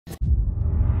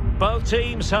Both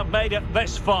teams have made it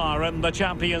this far in the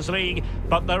Champions League,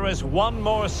 but there is one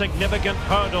more significant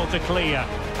hurdle to clear,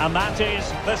 and that is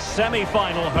the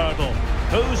semi-final hurdle.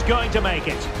 Who's going to make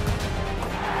it?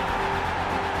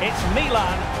 It's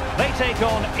Milan. They take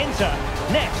on Inter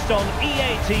next on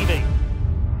EA TV.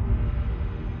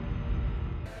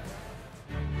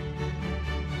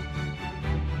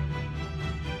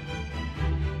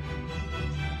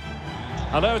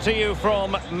 Hello to you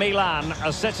from Milan,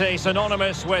 a city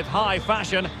synonymous with high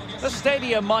fashion. The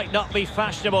stadium might not be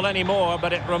fashionable anymore,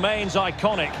 but it remains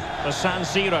iconic, the San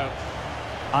Siro.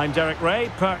 I'm Derek Ray,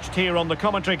 perched here on the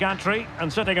commentary gantry,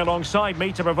 and sitting alongside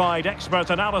me to provide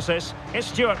expert analysis is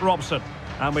Stuart Robson.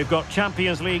 And we've got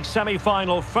Champions League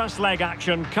semi-final first leg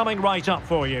action coming right up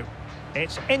for you.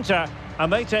 It's Inter,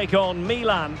 and they take on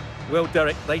Milan. Well,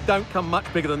 Derek, they don't come much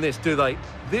bigger than this, do they?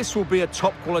 This will be a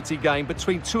top-quality game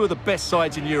between two of the best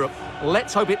sides in Europe.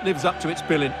 Let's hope it lives up to its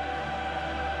billing.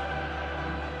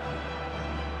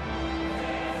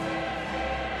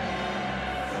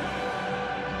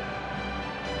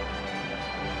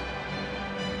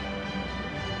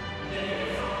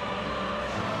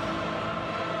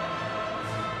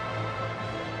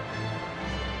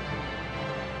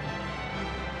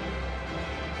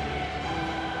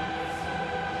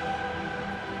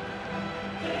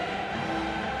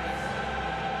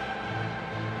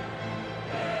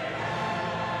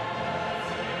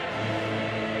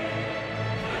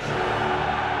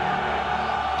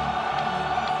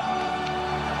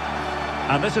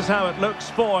 And this is how it looks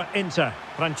for Inter.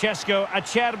 Francesco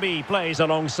Acerbi plays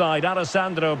alongside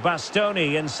Alessandro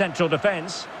Bastoni in central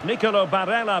defence. Nicolo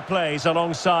Barella plays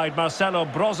alongside Marcelo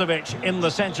Brozovic in the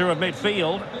centre of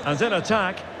midfield. And in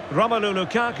attack, Romelu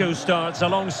Lukaku starts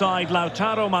alongside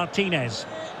Lautaro Martinez.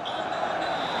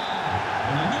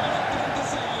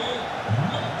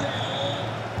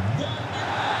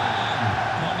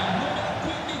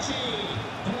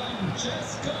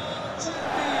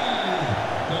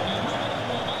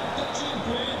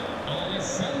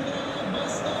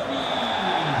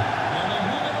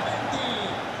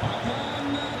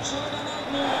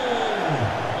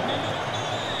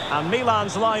 And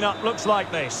Milan's lineup looks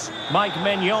like this. Mike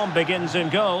Maignan begins in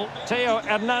goal. Theo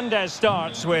Hernandez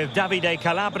starts with Davide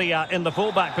Calabria in the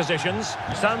fullback positions.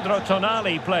 Sandro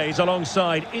Tonali plays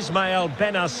alongside Ismael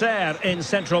Benacer in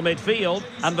central midfield.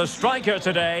 And the striker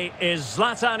today is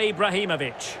Zlatan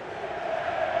Ibrahimovic.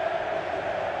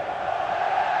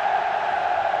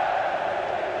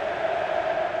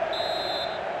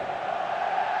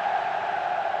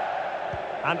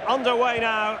 And underway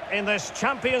now in this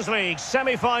Champions League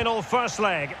semi-final first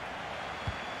leg.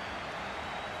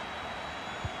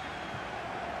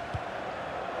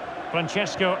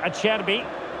 Francesco Acerbi.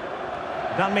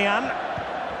 Darmian.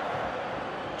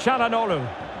 Çalhanoğlu.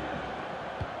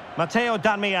 Matteo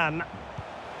Darmian.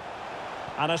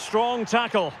 And a strong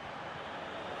tackle.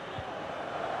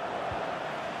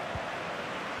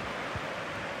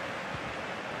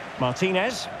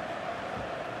 Martinez.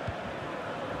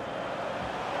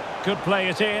 Could play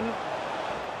it in.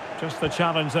 Just the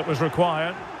challenge that was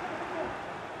required.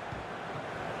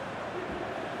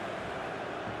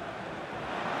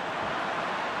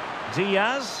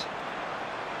 Diaz.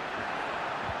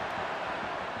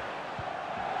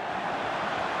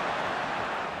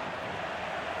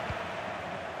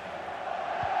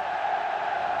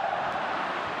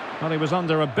 Well, he was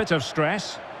under a bit of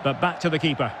stress, but back to the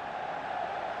keeper.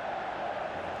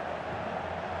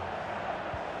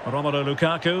 Romelu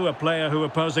Lukaku, a player who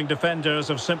opposing defenders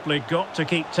have simply got to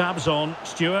keep tabs on.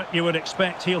 Stuart, you would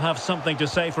expect he'll have something to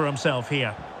say for himself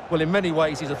here. Well, in many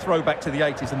ways, he's a throwback to the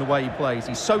 80s in the way he plays.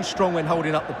 He's so strong when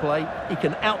holding up the play. He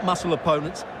can outmuscle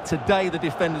opponents. Today, the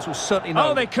defenders will certainly know.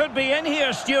 Oh, they could be in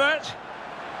here, Stuart.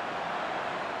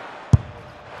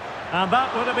 And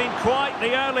that would have been quite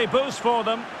the early boost for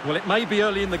them. Well, it may be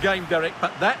early in the game, Derek,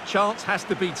 but that chance has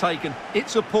to be taken.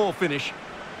 It's a poor finish.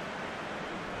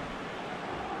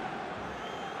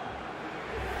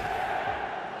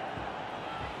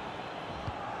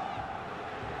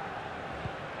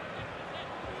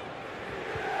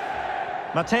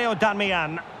 Matteo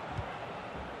Darmian.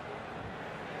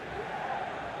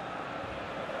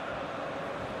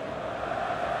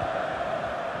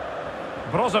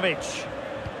 Brozovic.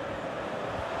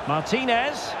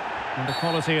 Martinez. And the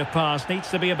quality of pass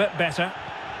needs to be a bit better.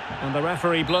 And the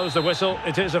referee blows the whistle.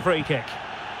 It is a free kick.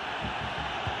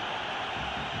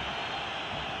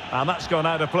 And that's gone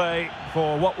out of play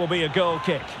for what will be a goal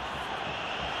kick.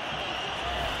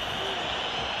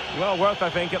 Well worth, I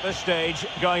think, at this stage,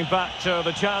 going back to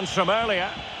the chance from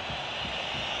earlier.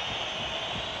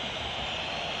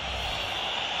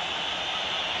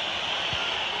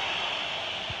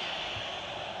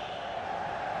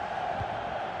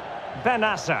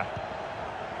 Benassa.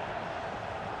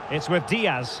 It's with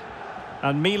Diaz.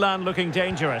 And Milan looking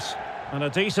dangerous. And a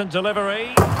decent delivery.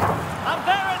 And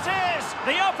there it is!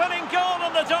 The opening goal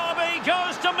in the derby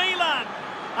goes to Milan.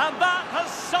 And that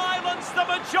has silenced the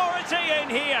majority in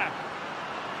here.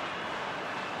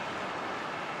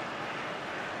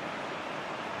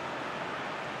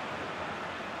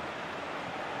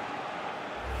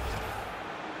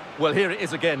 Well, here it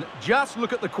is again. Just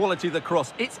look at the quality of the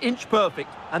cross. It's inch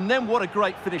perfect. And then what a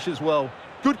great finish as well.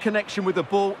 Good connection with the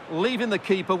ball, leaving the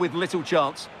keeper with little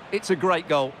chance. It's a great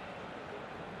goal.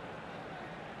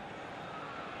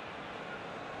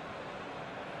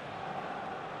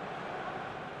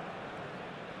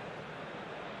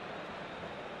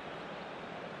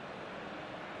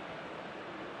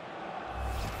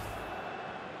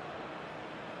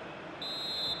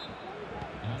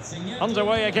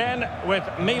 Underway again with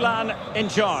Milan in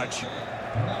charge.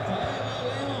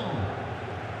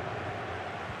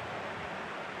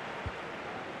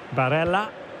 Barella.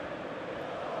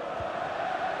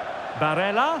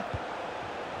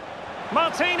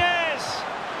 Martinez!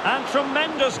 And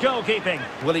tremendous goalkeeping.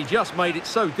 Well, he just made it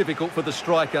so difficult for the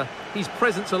striker. His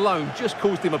presence alone just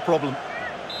caused him a problem.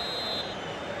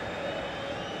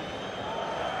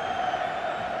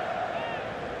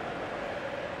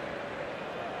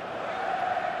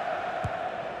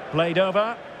 Played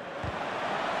over.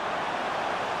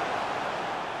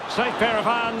 Safe pair of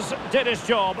hands, did his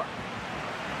job.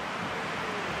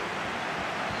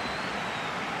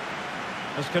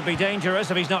 This could be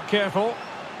dangerous if he's not careful.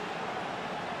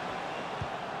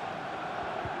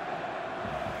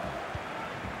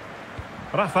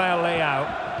 Rafael Leao.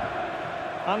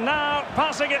 And now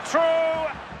passing it through.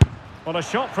 Well, a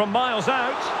shot from miles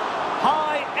out.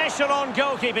 High echelon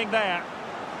goalkeeping there.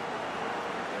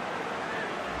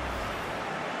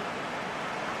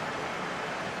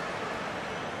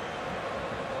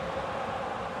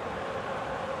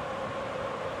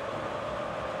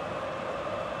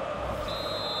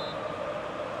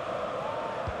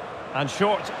 And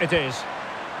short it is.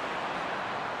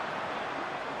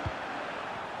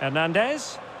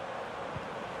 Hernandez.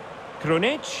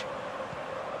 Krunic.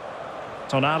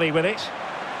 Tonali with it.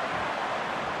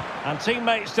 And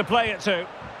teammates to play it to.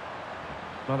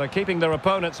 Well, they're keeping their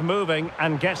opponents moving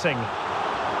and guessing.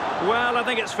 Well, I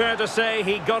think it's fair to say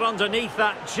he got underneath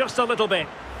that just a little bit.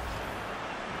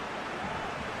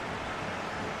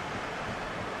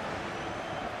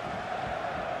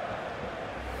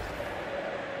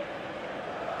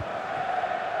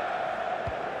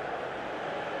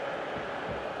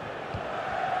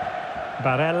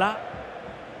 Barella.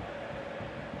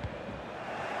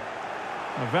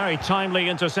 A very timely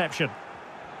interception.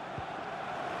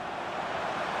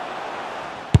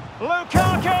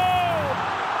 Lukaku!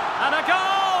 And a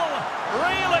goal!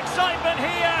 Real excitement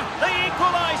here, the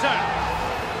equaliser.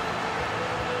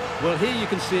 Well, here you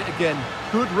can see it again.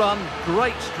 Good run,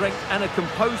 great strength and a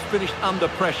composed finish under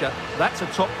pressure. That's a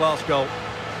top-class goal.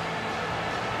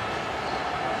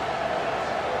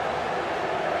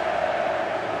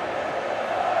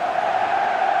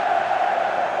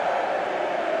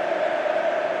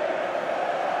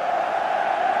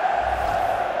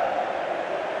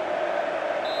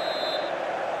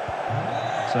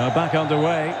 So back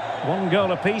underway, 1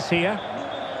 goal apiece here.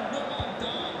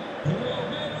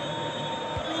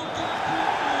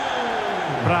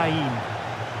 Brahim.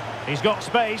 He's got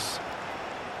space.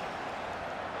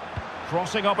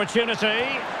 Crossing opportunity.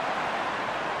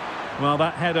 Well,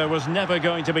 that header was never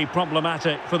going to be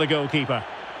problematic for the goalkeeper.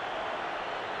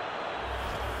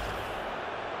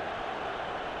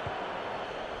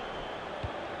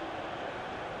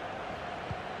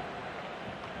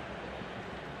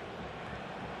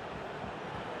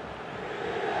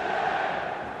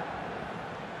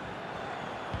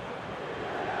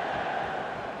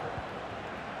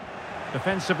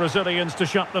 Defensive Brazilians to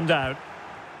shut them down.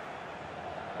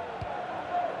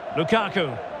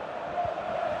 Lukaku.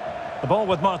 The ball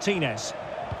with Martinez.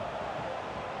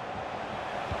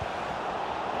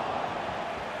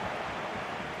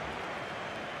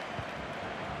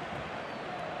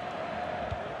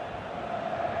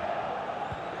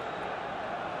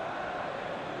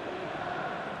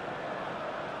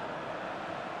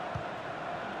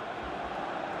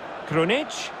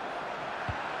 Krunic.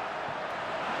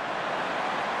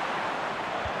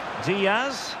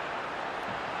 Diaz.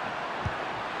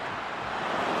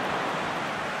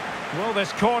 Will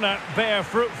this corner bear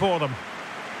fruit for them?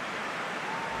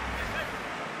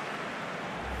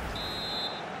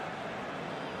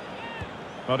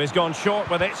 But he's gone short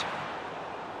with it.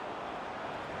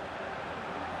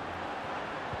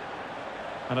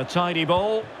 And a tidy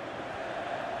ball.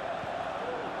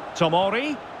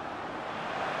 Tomori.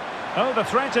 Oh, the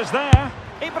threat is there.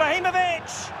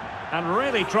 Ibrahimovic! And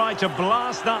really tried to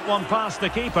blast that one past the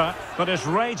keeper, but his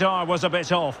radar was a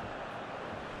bit off.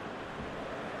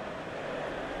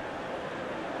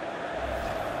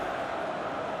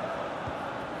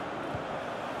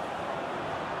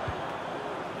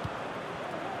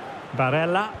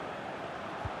 Barella.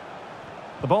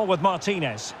 The ball with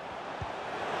Martinez.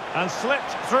 And slipped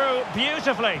through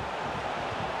beautifully.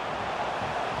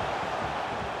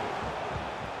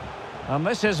 And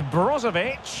this is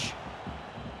Brozovic.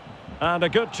 And a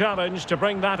good challenge to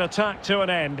bring that attack to an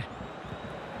end.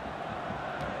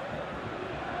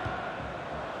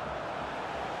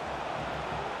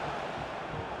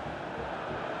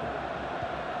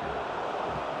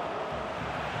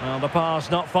 Well, the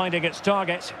pass not finding its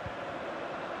target.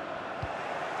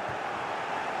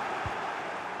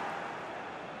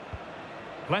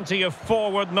 Plenty of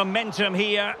forward momentum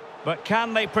here, but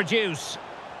can they produce?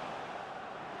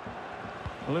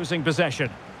 Losing possession.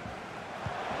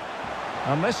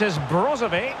 And this is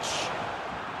Brozovic.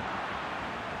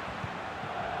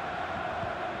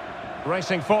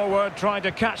 Racing forward, trying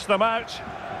to catch them out.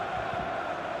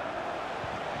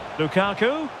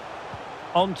 Lukaku.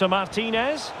 On to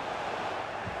Martinez.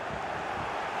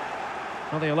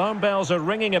 Well, the alarm bells are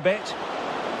ringing a bit.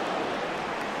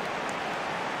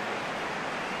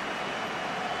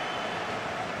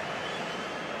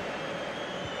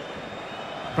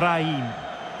 Brahim.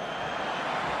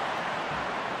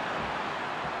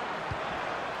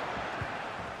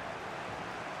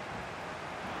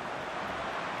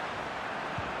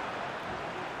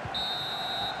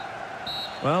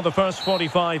 Well, the first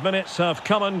 45 minutes have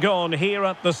come and gone here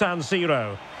at the San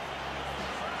Siro.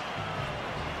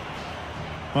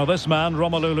 Well, this man,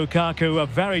 Romelu Lukaku, a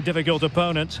very difficult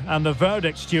opponent, and the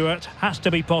verdict, Stuart, has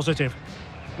to be positive.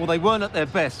 Well, they weren't at their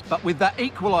best, but with that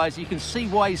equaliser, you can see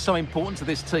why he's so important to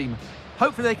this team.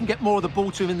 Hopefully they can get more of the ball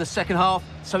to him in the second half,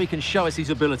 so he can show us his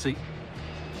ability.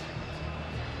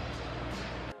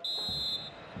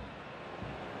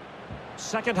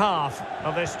 Second half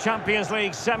of this Champions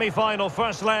League semi-final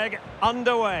first leg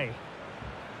underway.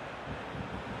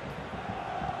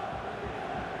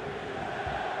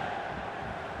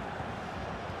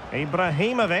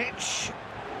 Ibrahimovic.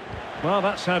 Well,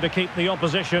 that's how to keep the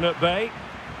opposition at bay.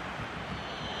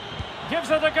 Gives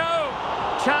it a go.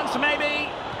 Chance maybe.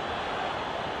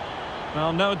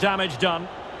 Well, no damage done.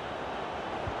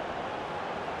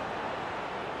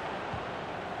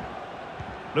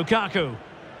 Lukaku.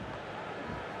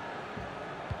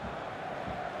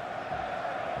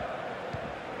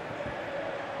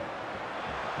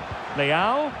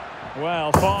 Leao.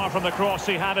 Well, far from the cross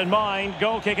he had in mind.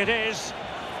 Goal kick it is.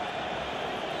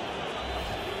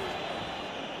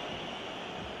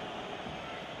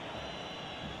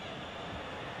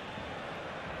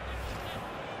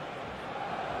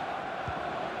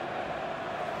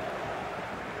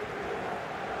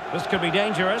 This could be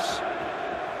dangerous.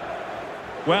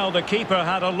 Well, the keeper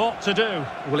had a lot to do.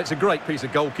 Well, it's a great piece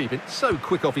of goalkeeping. So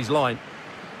quick off his line.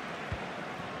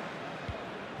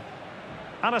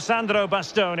 Alessandro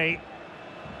Bastoni.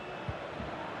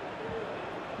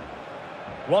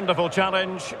 Wonderful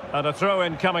challenge and a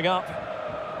throw-in coming up.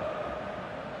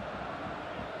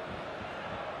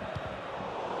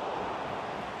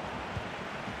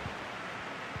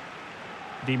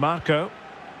 Di Marco.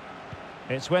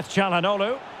 It's with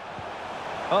Çalhanoğlu.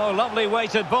 Oh, lovely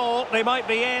weighted ball. They might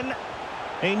be in.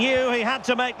 He knew he had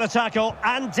to make the tackle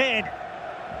and did.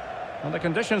 And the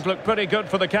conditions look pretty good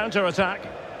for the counter-attack.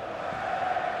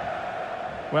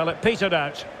 Well, it petered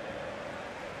out.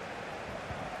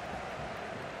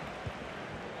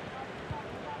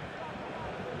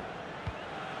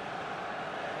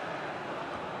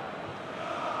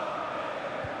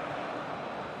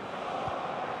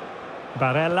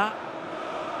 Barella.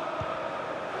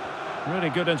 Really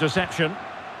good interception.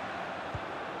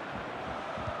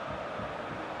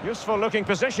 Useful looking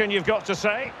position, you've got to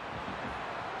say.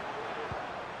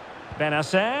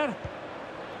 Benacer.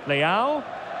 Leao.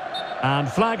 And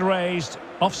flag raised,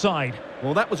 offside.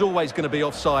 Well, that was always going to be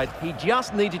offside. He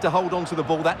just needed to hold on to the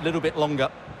ball that little bit longer.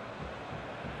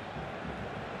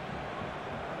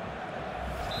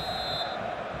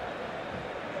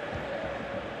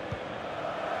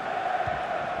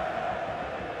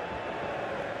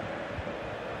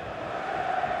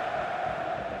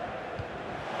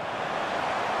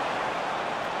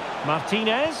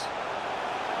 Martinez.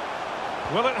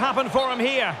 Will it happen for him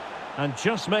here? And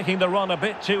just making the run a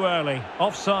bit too early.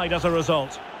 Offside as a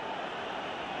result.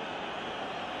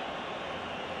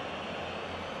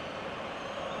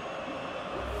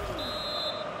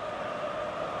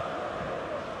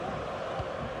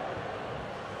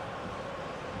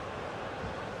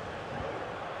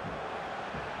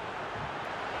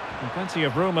 Plenty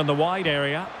of room in the wide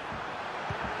area.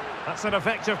 That's an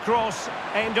effective cross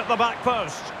aimed at the back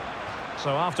post. So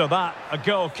after that, a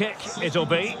goal kick it'll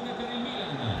be.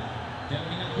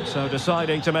 So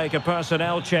deciding to make a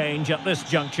personnel change at this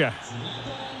juncture.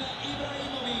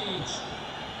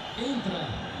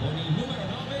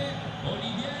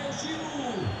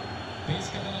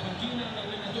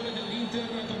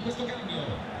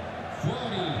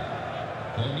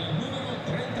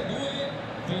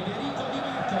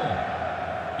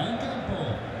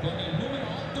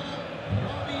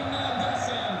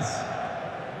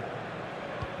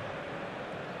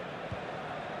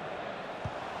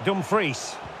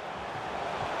 Dumfries.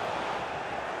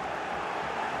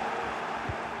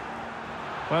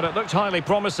 Well, it looked highly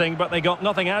promising, but they got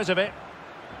nothing out of it.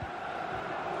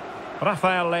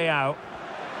 Rafael Leao.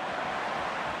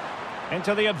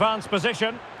 Into the advanced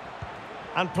position.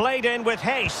 And played in with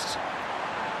haste.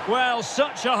 Well,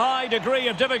 such a high degree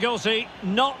of difficulty,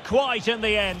 not quite in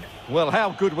the end. Well,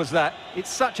 how good was that? It's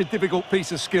such a difficult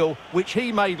piece of skill, which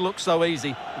he made look so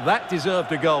easy. That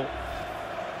deserved a goal.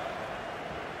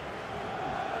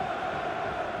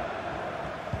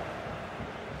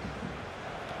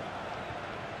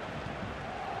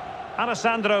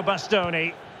 Alessandro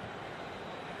Bastoni.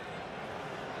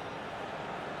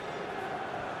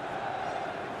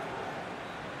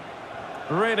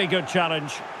 Really good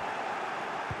challenge.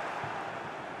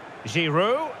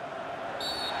 Giroud.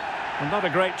 Not a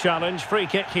great challenge. Free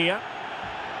kick here.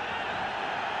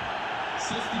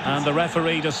 And the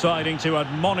referee deciding to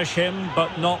admonish him,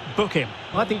 but not book him.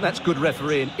 I think that's good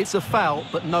refereeing. It's a foul,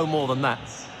 but no more than that.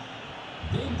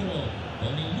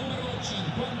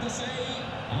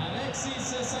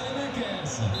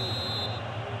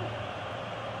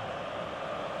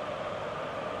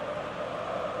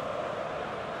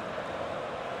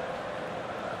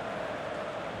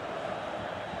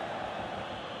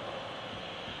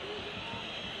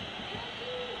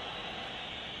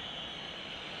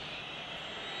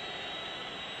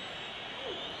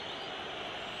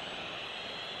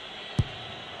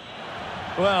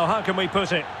 Well, how can we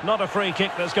put it? Not a free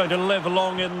kick that's going to live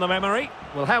long in the memory.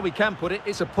 Well, how we can put it,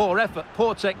 it's a poor effort,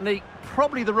 poor technique,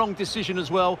 probably the wrong decision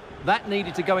as well. That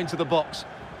needed to go into the box.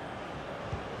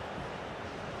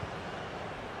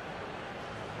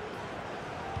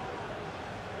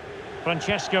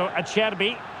 Francesco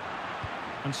Acerbi.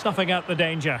 And snuffing out the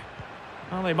danger.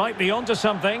 Well, they might be onto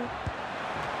something.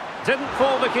 Didn't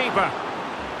fool the keeper.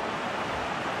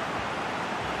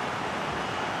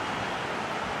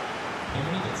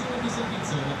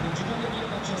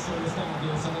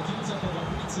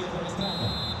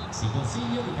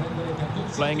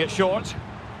 Playing it short.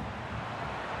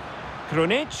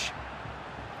 Krunic.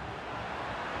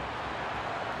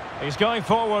 He's going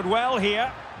forward well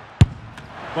here.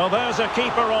 Well, there's a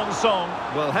keeper on song.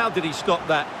 Well, how did he stop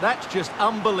that? That's just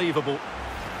unbelievable.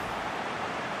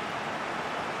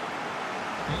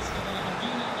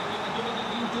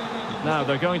 Now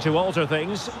they're going to alter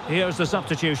things. Here's the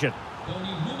substitution.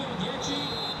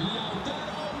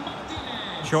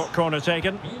 Short corner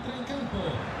taken.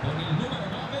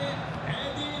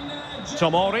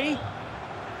 Tomori.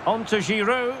 On to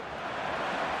Giroud.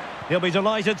 He'll be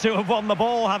delighted to have won the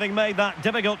ball, having made that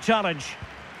difficult challenge.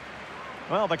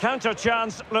 Well, the counter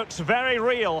chance looks very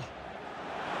real.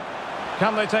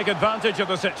 Can they take advantage of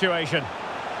the situation?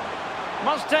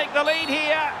 Must take the lead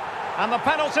here. And the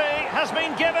penalty has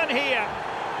been given here.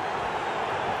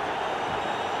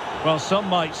 Well, some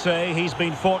might say he's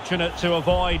been fortunate to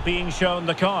avoid being shown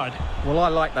the card. Well, I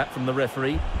like that from the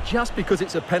referee. Just because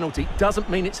it's a penalty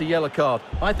doesn't mean it's a yellow card.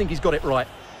 I think he's got it right.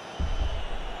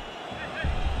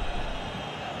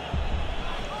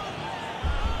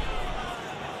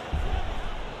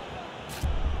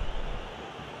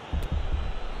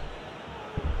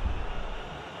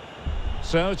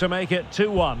 So to make it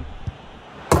 2-1.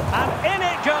 And in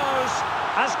it goes,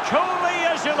 as coolly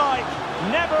as you like.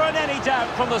 Never in any doubt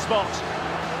from the spot.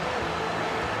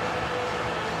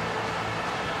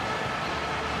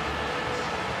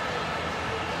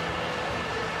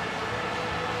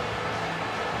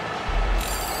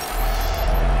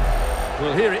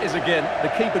 Well, here it is again. The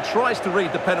keeper tries to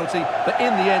read the penalty, but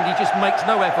in the end, he just makes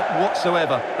no effort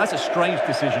whatsoever. That's a strange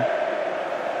decision.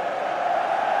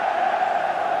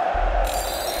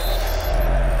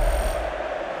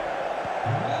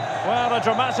 Well, a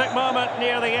dramatic moment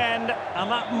near the end, and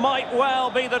that might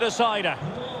well be the decider.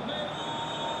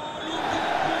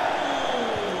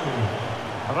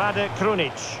 Rade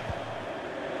Krunic.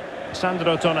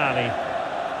 Sandro Tonali.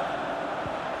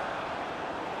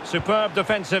 Superb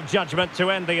defensive judgment to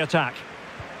end the attack.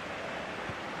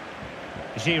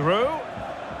 Giroud.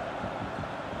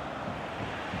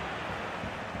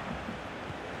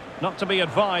 Not to be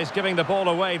advised giving the ball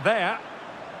away there.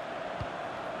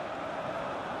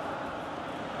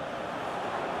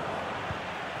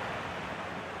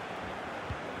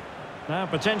 Now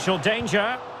potential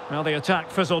danger. Well, the attack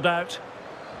fizzled out.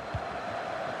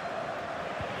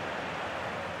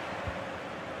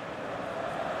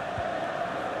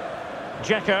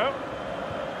 Dzeko.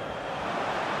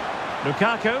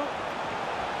 Lukaku.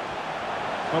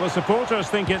 Well, the supporters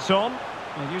think it's on.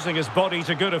 And using his body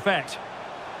to good effect.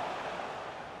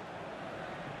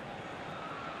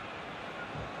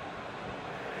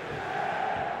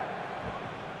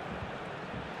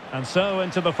 And so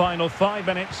into the final 5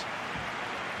 minutes.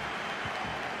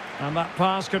 And that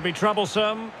pass could be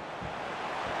troublesome.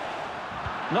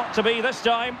 Not to be this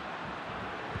time.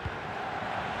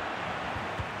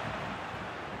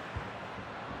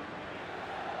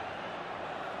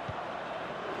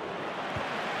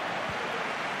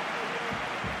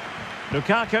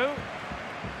 Lukaku.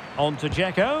 On to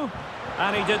Dzeko.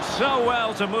 And he did so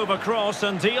well to move across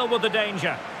and deal with the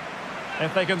danger.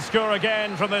 If they can score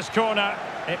again from this corner,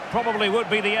 it probably would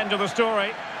be the end of the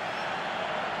story.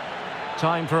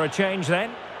 Time for a change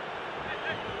then.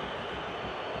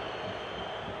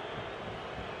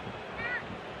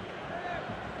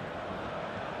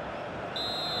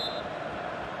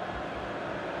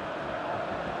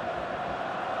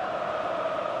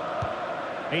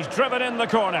 He's driven in the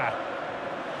corner.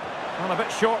 Well, a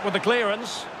bit short with the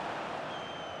clearance.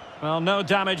 Well, no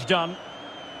damage done.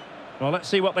 Well, let's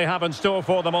see what they have in store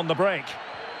for them on the break.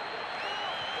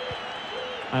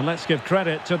 And let's give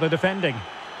credit to the defending.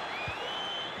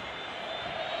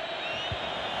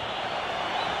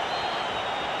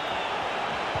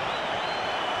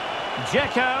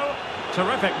 Dzeko,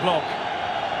 terrific block.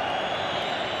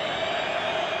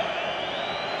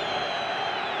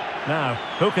 Now,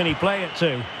 who can he play it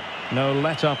to? No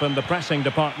let-up in the pressing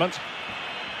department.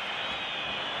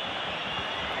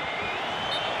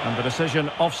 And the decision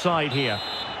offside here.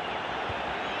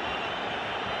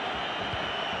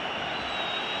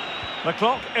 The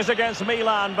clock is against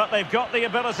Milan, but they've got the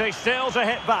ability still to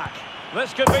hit back.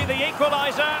 This could be the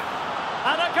equaliser.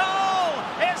 And a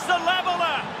goal! It's the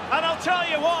leveller! And I'll tell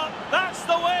you what, that's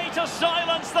the way to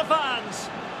silence the fans.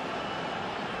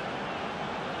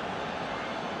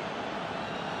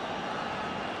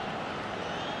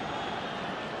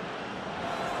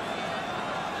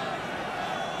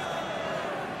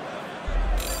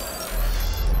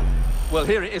 Well,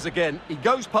 here it is again. He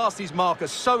goes past his marker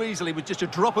so easily with just a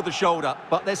drop of the shoulder,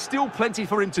 but there's still plenty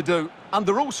for him to do.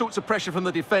 Under all sorts of pressure from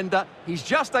the defender, he's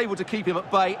just able to keep him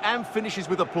at bay and finishes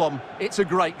with aplomb. It's a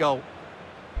great goal.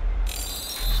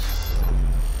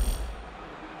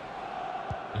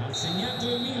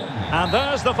 And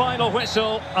there's the final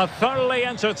whistle. A thoroughly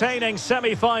entertaining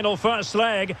semi-final first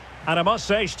leg. And I must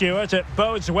say, Stuart, it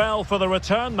bodes well for the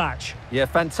return match. Yeah,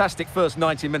 fantastic first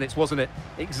 90 minutes, wasn't it?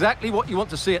 Exactly what you want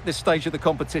to see at this stage of the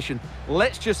competition.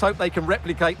 Let's just hope they can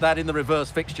replicate that in the reverse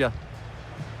fixture.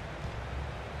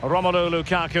 Romelu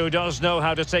Lukaku does know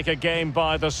how to take a game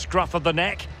by the scruff of the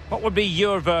neck. What would be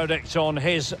your verdict on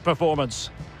his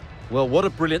performance? Well, what a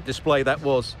brilliant display that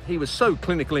was. He was so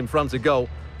clinical in front of goal.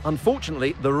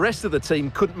 Unfortunately, the rest of the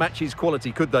team couldn't match his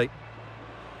quality, could they?